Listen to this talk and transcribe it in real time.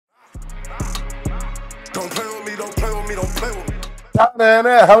Don't play with me, don't play with me, don't play with me. Down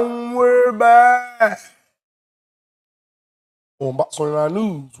at Homeward Bound. On Box 29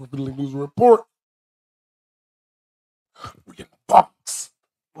 News with the news report. We get the box.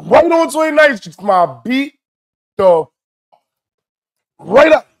 Right on 29th Street, my beat the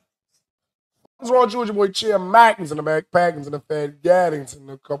right up. What's wrong with your boy Chair Mackins in the backpackings and the fat gaddings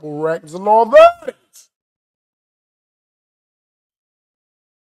and a couple rackings and all that?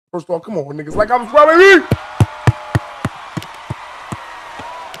 First of all, come on, niggas. Like I'm probably.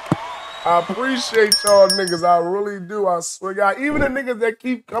 I appreciate y'all niggas. I really do. I swear to God. Even the niggas that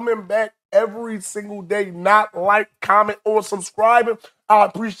keep coming back every single day, not like, comment, or subscribing, I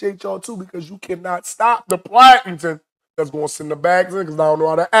appreciate y'all too because you cannot stop the Plackington that's going to send the bags in because I don't know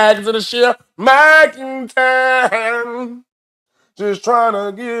how to act in the shit. Mackington. Just trying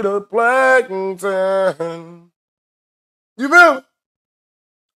to get a Plackington. You feel me?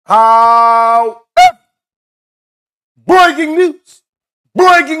 How? Breaking news.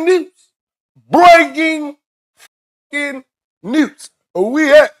 Breaking news. Breaking news. We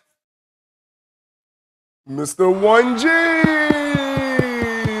have Mr. 1G.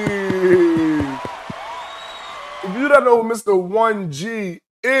 If you don't know who Mr. 1G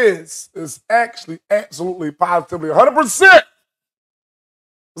is, it's actually absolutely positively 100%.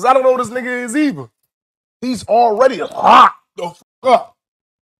 Because I don't know who this nigga is either. He's already locked the fuck up.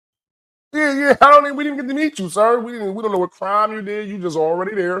 Yeah, we didn't get to meet you, sir. We don't know what crime you did. You just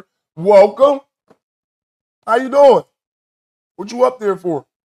already there. Welcome. How you doing? What you up there for?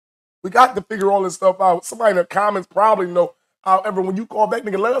 We got to figure all this stuff out. Somebody in the comments probably know. However, when you call back,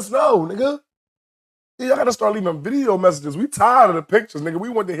 nigga, let us know, nigga. Yeah, y'all gotta start leaving video messages. We tired of the pictures, nigga. We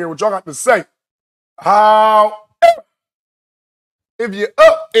want to hear what y'all got to say. If you're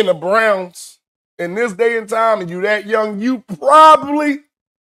up in the Browns in this day and time and you that young, you probably,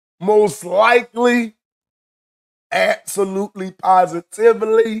 most likely, absolutely,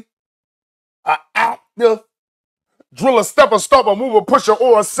 positively, an active driller, stepper, stopper, mover, pusher,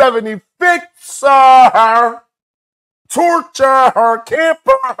 or a 70 fixer, torture her,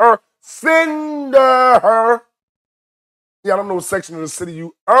 camper her, sender her. Yeah, I don't know what section of the city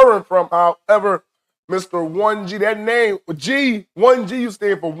you are from. However, Mr. 1G, that name, 1G, you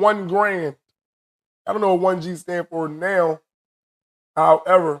stand for 1 grand. I don't know what 1G stand for now.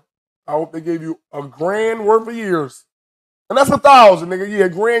 However, I hope they gave you a grand worth of years. And that's 1,000, nigga. Yeah, a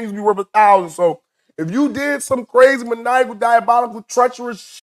grand used to be worth 1,000. So if you did some crazy, maniacal, diabolical,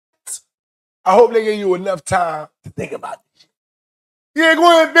 treacherous shit, I hope they gave you enough time to think about this shit. Yeah,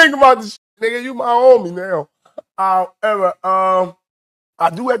 go ahead and think about this shit, nigga. You my homie now. However, I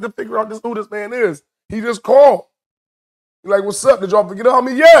do have to figure out who this man is. He just called. He's like, what's up? Did y'all forget about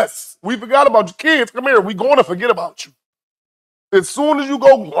me? Yes, we forgot about your kids. Come here. We going to forget about you. As soon as you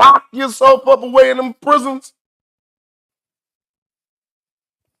go lock yourself up away in them prisons,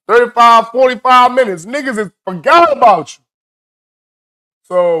 35, 45 minutes, niggas has forgot about you.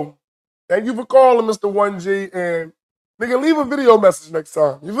 So, thank you for calling, Mr. 1G, and nigga, leave a video message next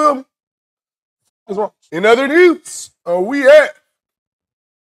time. You feel me? What's wrong? In other news, we had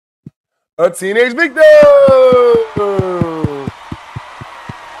a teenage victim.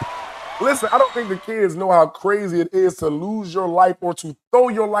 Listen, I don't think the kids know how crazy it is to lose your life or to throw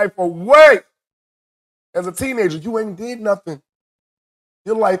your life away. As a teenager, you ain't did nothing.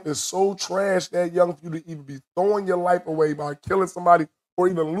 Your life is so trash that young for you to even be throwing your life away by killing somebody or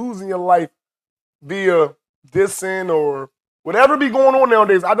even losing your life via dissing or whatever be going on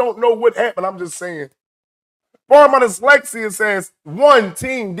nowadays. I don't know what happened. I'm just saying. Far my dyslexia says 1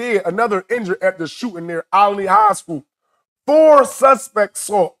 teen dead, another injured after shooting near Olney High School. 4 suspects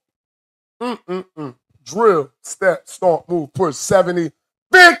sought. Drill, step, stomp, move, push, 70.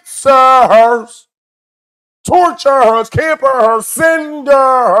 Fixers. Torture her, camper her, sender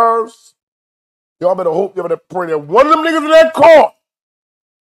her. Y'all better hope, y'all better pray that one of them niggas in that car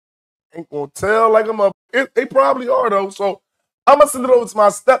ain't gonna tell like I'm up. They probably are though, so I'm gonna send it over to my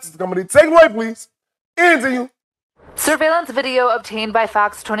stepsister company. Take it away, please. Into you. Surveillance video obtained by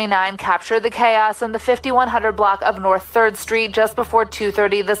Fox 29 captured the chaos in the 5100 block of North 3rd Street just before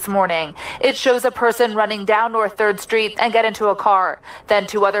 2:30 this morning. It shows a person running down North 3rd Street and get into a car. Then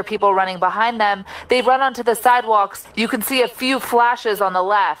 2 other people running behind them. They run onto the sidewalks. You can see a few flashes on the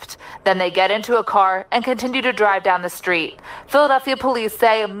left. Then they get into a car and continue to drive down the street. Philadelphia police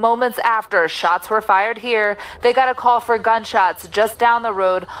say moments after shots were fired here, they got a call for gunshots just down the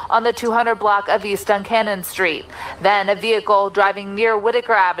road on the 200 block of East Duncannon Street. Then Then a vehicle driving near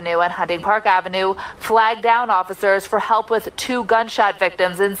Whitaker Avenue and Hunting Park Avenue flagged down officers for help with 2 gunshot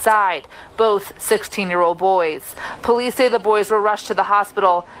victims inside, both 16-year-old boys. Police say the boys were rushed to the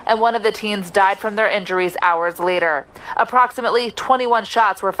hospital and one of the teens died from their injuries hours later. Approximately 21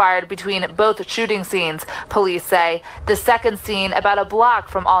 shots were fired between both shooting scenes, police say. The second scene about a block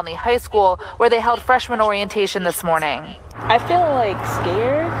from Olney High School, where they held freshman orientation this morning. I feel like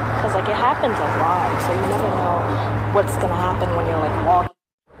scared because like it happens a lot, so you never know what's gonna happen when you're like walking.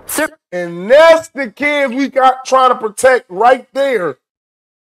 And that's the kids we got trying to protect right there.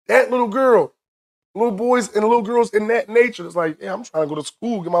 That little girl, little boys and little girls in that nature. It's like, yeah, I'm trying to go to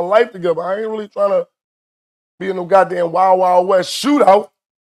school, get my life together. I ain't really trying to be in no goddamn Wild Wild West shootout.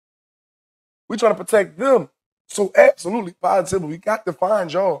 We trying to protect them. So absolutely, positively, we got to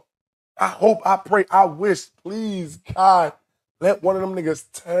find y'all. I hope, I pray, I wish, please, God, let one of them niggas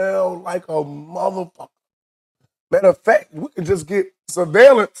tell like a motherfucker. Matter of fact, we can just get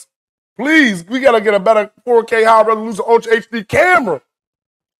surveillance. Please, we got to get a better 4K high resolution Ultra HD camera.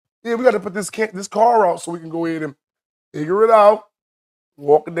 Yeah, we got to put this car out so we can go ahead and figure it out.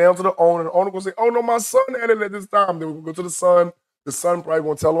 Walk it down to the owner. The owner going to say, oh, no, my son had it at this time. Then we'll go to the son. The son probably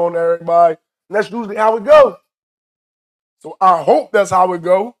going to tell on everybody. And that's usually how it goes. So I hope that's how it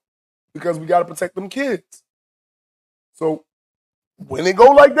goes, because we got to protect them kids. So when it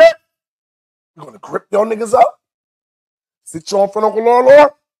go like that, we're going to grip y'all niggas up. Sit you in front of Uncle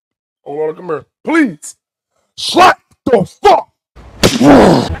Lord. Oh, Lord, come here. Please. Slap the fuck.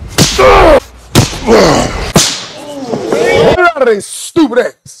 Get out of there, stupid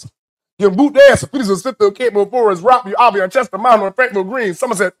ass. You boot the ass of Peterson, Smithfield, Campbell, Forest, Rockview, Albion, Chester, Mountain, Frankville, Green,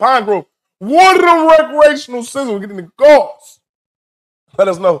 Somerset, Pine Grove. One of them recreational scissors getting the cars. Let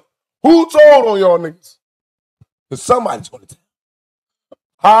us know. Who told on y'all niggas? Because somebody's going to tell.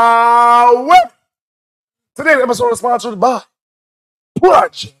 However, today's episode is sponsored by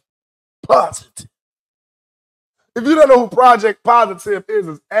Project Positive. If you don't know who Project Positive is,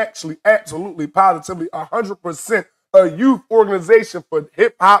 it's actually absolutely positively 100% a youth organization for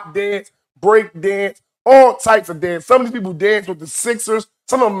hip-hop dance, break dance, all types of dance. Some of these people dance with the Sixers.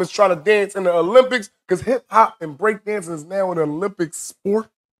 Some of them is trying to dance in the Olympics, because hip-hop and break dancing is now an Olympic sport.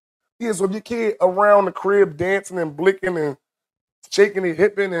 Yeah, so if your kid around the crib dancing and blicking and shaking and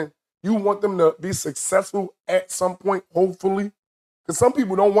hipping, and you want them to be successful at some point, hopefully, because some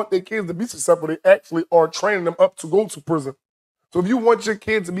people don't want their kids to be successful. They actually are training them up to go to prison. So if you want your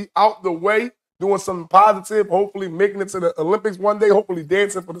kids to be out the way, doing something positive, hopefully making it to the Olympics one day, hopefully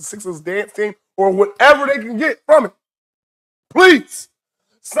dancing for the Sixers dance team, or whatever they can get from it, please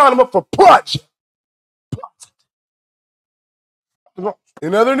sign them up for Project Positive.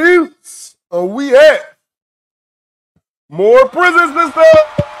 In other news, we have more prisons this time.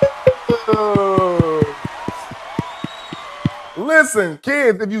 Listen,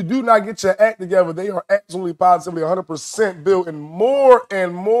 kids, if you do not get your act together, they are absolutely positively 100% building more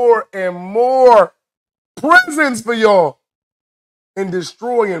and more and more prisons for y'all, and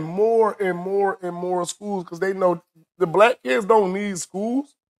destroying more and more and more schools, because they know the black kids don't need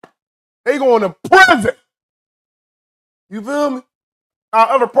schools. They going to prison. You feel me?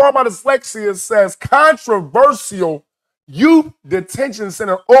 However, part of my dyslexia says controversial youth detention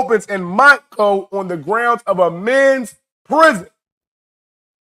center opens in Montco on the grounds of a men's prison.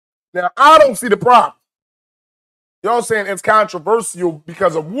 Now, I don't see the problem. Y'all saying it's controversial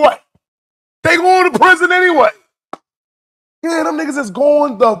because of what? They going to prison anyway. Yeah, them niggas is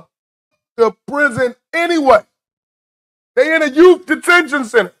going to prison anyway. They in a youth detention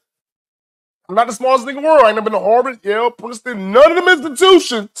center. I'm not the smartest nigga in the world. I ain't never been to Harvard, Yale, Princeton, none of them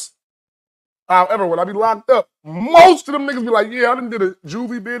institutions. However, when I be locked up, most of them niggas be like, yeah, I done did a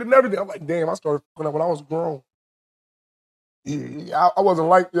juvie bid and everything. I'm like, damn, I started fucking up when I was grown. Yeah, I wasn't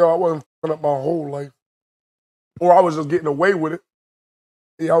like y'all. I wasn't fucking up my whole life. Or I was just getting away with it.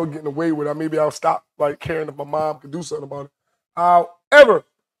 Yeah, I was getting away with it. Maybe I'll stop like caring if my mom could do something about it. However,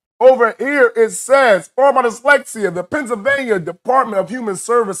 over here it says, for my dyslexia, the Pennsylvania Department of Human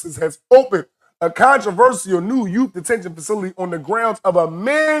Services has opened a controversial new youth detention facility on the grounds of a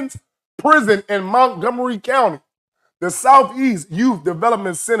men's prison in Montgomery County. The Southeast Youth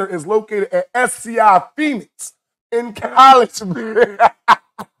Development Center is located at SCI Phoenix in Collegeville.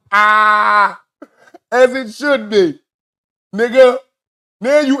 As it should be. Nigga,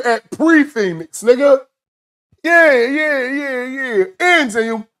 now you at pre-Phoenix, nigga. Yeah. And to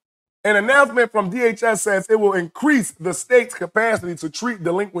you, an announcement from DHS says it will increase the state's capacity to treat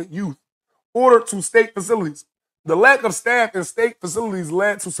delinquent youth ordered to state facilities. The lack of staff in state facilities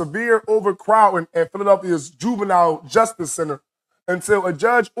led to severe overcrowding at Philadelphia's Juvenile Justice Center, until a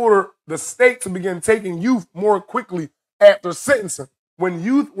judge ordered the state to begin taking youth more quickly after sentencing. When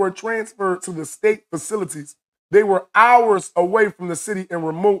youth were transferred to the state facilities, they were hours away from the city in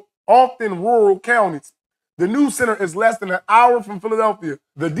remote, often rural counties. The new center is less than an hour from Philadelphia.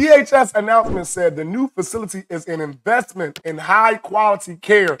 The DHS announcement said the new facility is an investment in high-quality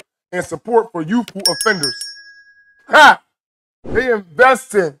care and support for youthful offenders. Ha! They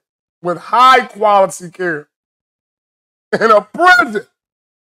investing with high-quality care in a prison.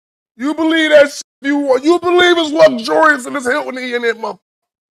 You believe that shit you believe it's luxurious and it's Hilton in it, mother.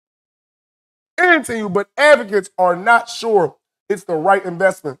 Into you, but advocates are not sure it's the right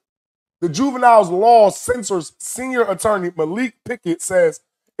investment. The Juveniles Law Center's senior attorney, Malik Pickett, says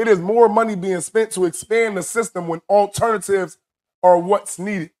it is more money being spent to expand the system when alternatives are what's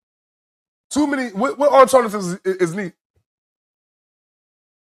needed. Too many, what alternatives is needed?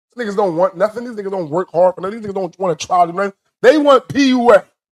 These niggas don't want nothing. These niggas don't work hard for nothing. These niggas don't want to try to do nothing. They want PUA.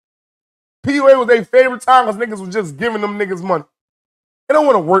 PUA was their favorite time because niggas was just giving them niggas money. They don't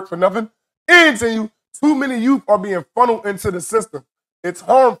want to work for nothing. Into you, too many youth are being funneled into the system. It's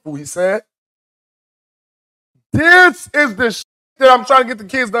harmful, he said. This is the shit that I'm trying to get the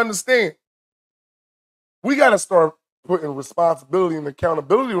kids to understand. We got to start putting responsibility and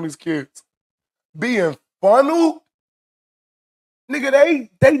accountability on these kids. Being funneled? Nigga,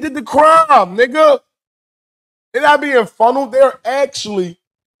 they did the crime, nigga. They're not being funneled. They're actually,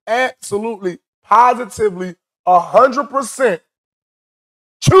 absolutely, positively, 100%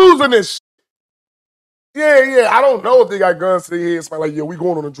 choosing this shit. Yeah, I don't know if they got guns to their heads. Like, yeah, we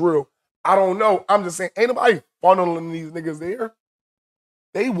going on a drill. I don't know. I'm just saying, ain't nobody funneling these niggas there.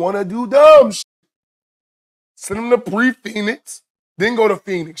 They want to do dumb shit. Send them to pre-Phoenix, then go to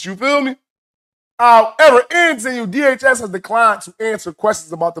Phoenix. You feel me? However, NTU DHS has declined to answer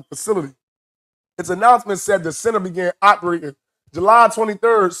questions about the facility. Its announcement said the center began operating July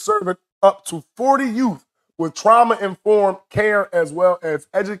 23rd, serving up to 40 youth with trauma-informed care as well as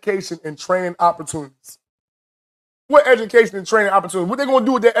education and training opportunities. What education and training opportunities? What they going to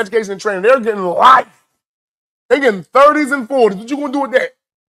do with that education and training? They're getting life. They're getting 30s and 40s. What you going to do with that?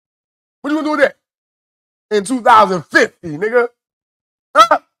 What you going to do with that? In 2050, nigga.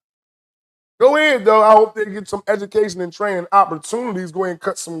 Huh? Go ahead, though. I hope they get some education and training opportunities. Go ahead and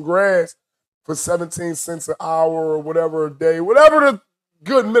cut some grass for 17 cents an hour or whatever a day. Whatever the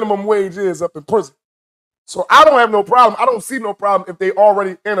good minimum wage is up in prison. So I don't have no problem. I don't see no problem if they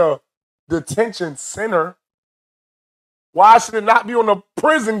already in a detention center. Why should it not be on the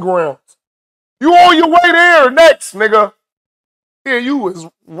prison grounds? You on your way there next, nigga. Here you is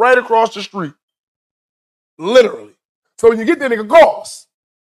right across the street. Literally. So when you get there, nigga, call us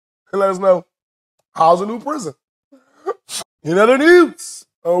and let us know how's the new prison. In other news,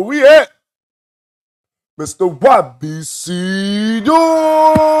 we at Mr. YBC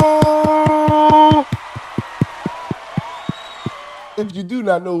Dul. If you do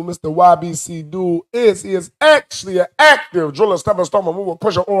not know who Mr. YBC Dul is, he is actually an active driller, stepper, stormer, mover,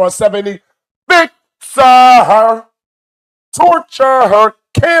 pusher, or 70. Fixer her, torture her,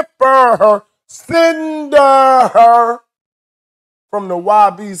 camper her, cinder her from the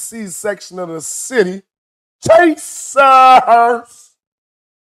YBC section of the city. Chasers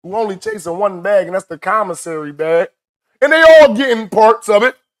who only chasing one bag, and that's the commissary bag. And they all getting parts of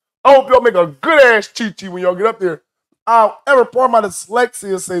it. I hope y'all make a good-ass cheat-cheat when y'all get up there. However, part of my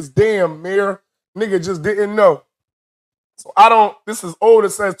dyslexia says, damn, Mayor, nigga just didn't know. So this is old,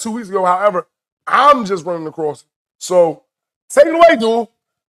 it says 2 weeks ago. However, I'm just running across it. So, take it away, dude.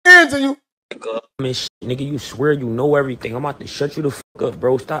 Into you. Nigga, you swear you know everything. I'm about to shut you the fuck up,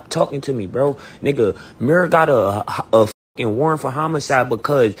 bro. Stop talking to me, bro. Nigga, Mir got a fucking warrant for homicide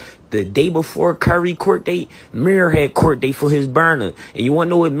because the day before Curry court date, Mir had court date for his burner. And you want to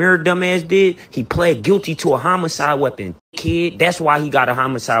know what Mir dumbass did? He pled guilty to a homicide weapon, kid. That's why he got a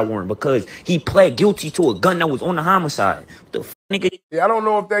homicide warrant, because he pled guilty to a gun that was on the homicide. What the fuck, nigga? Yeah, I don't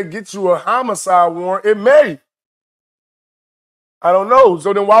know if that gets you a homicide warrant. It may. I don't know.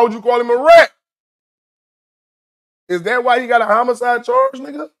 So then why would you call him a rat? Is that why he got a homicide charge,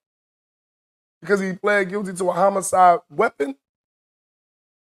 nigga? Because he pled guilty to a homicide weapon?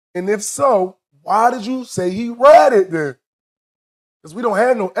 And if so, why did you say he ratted then? Because we don't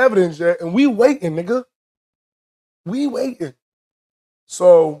have no evidence yet, and we waiting, nigga. We waiting.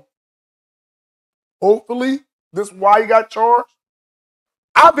 So, hopefully, this is why he got charged.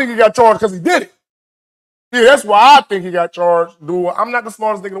 I think he got charged because he did it. Yeah, that's why I think he got charged. Dude, I'm not the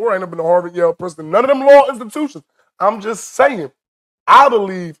smartest nigga in the world. I ain't never been to Harvard, Yale, Princeton. None of them law institutions. I'm just saying. I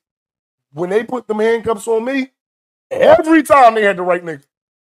believe when they put them handcuffs on me, every time they had the right nigga.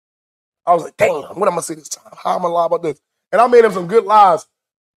 I was like, damn, what am I going to say this time? How am I going to lie about this? And I made up some good lies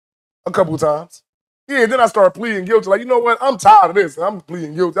a couple of times. Yeah, then I started pleading guilty. Like, you know what? I'm tired of this. I'm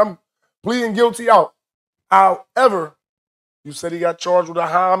pleading guilty. I'm pleading guilty out. However, you said he got charged with a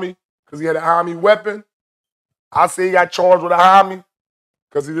homie because he had a homie weapon. I say he got charged with a homie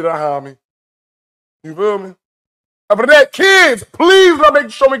because he did a homie. You feel me? After that, kids, please make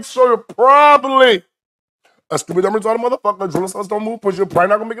sure you're properly a stupid, dumb, retarded motherfucker. Drill us, don't move, push. You're probably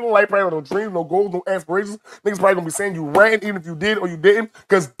not gonna make it in life. Probably no dreams, no goals, no aspirations. Niggas probably gonna be saying you ran even if you did or you didn't.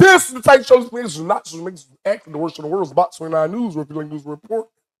 Because this is the type of show niggas should not make acting the worst in the world. It's Box 29 News, or if you like news report.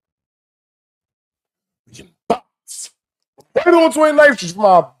 Box. Right on 29th Street,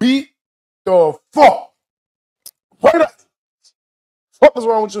 my beat the fuck. Right up. What is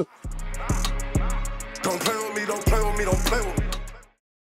wrong with you? Don't play with me, don't play with me, don't play with me.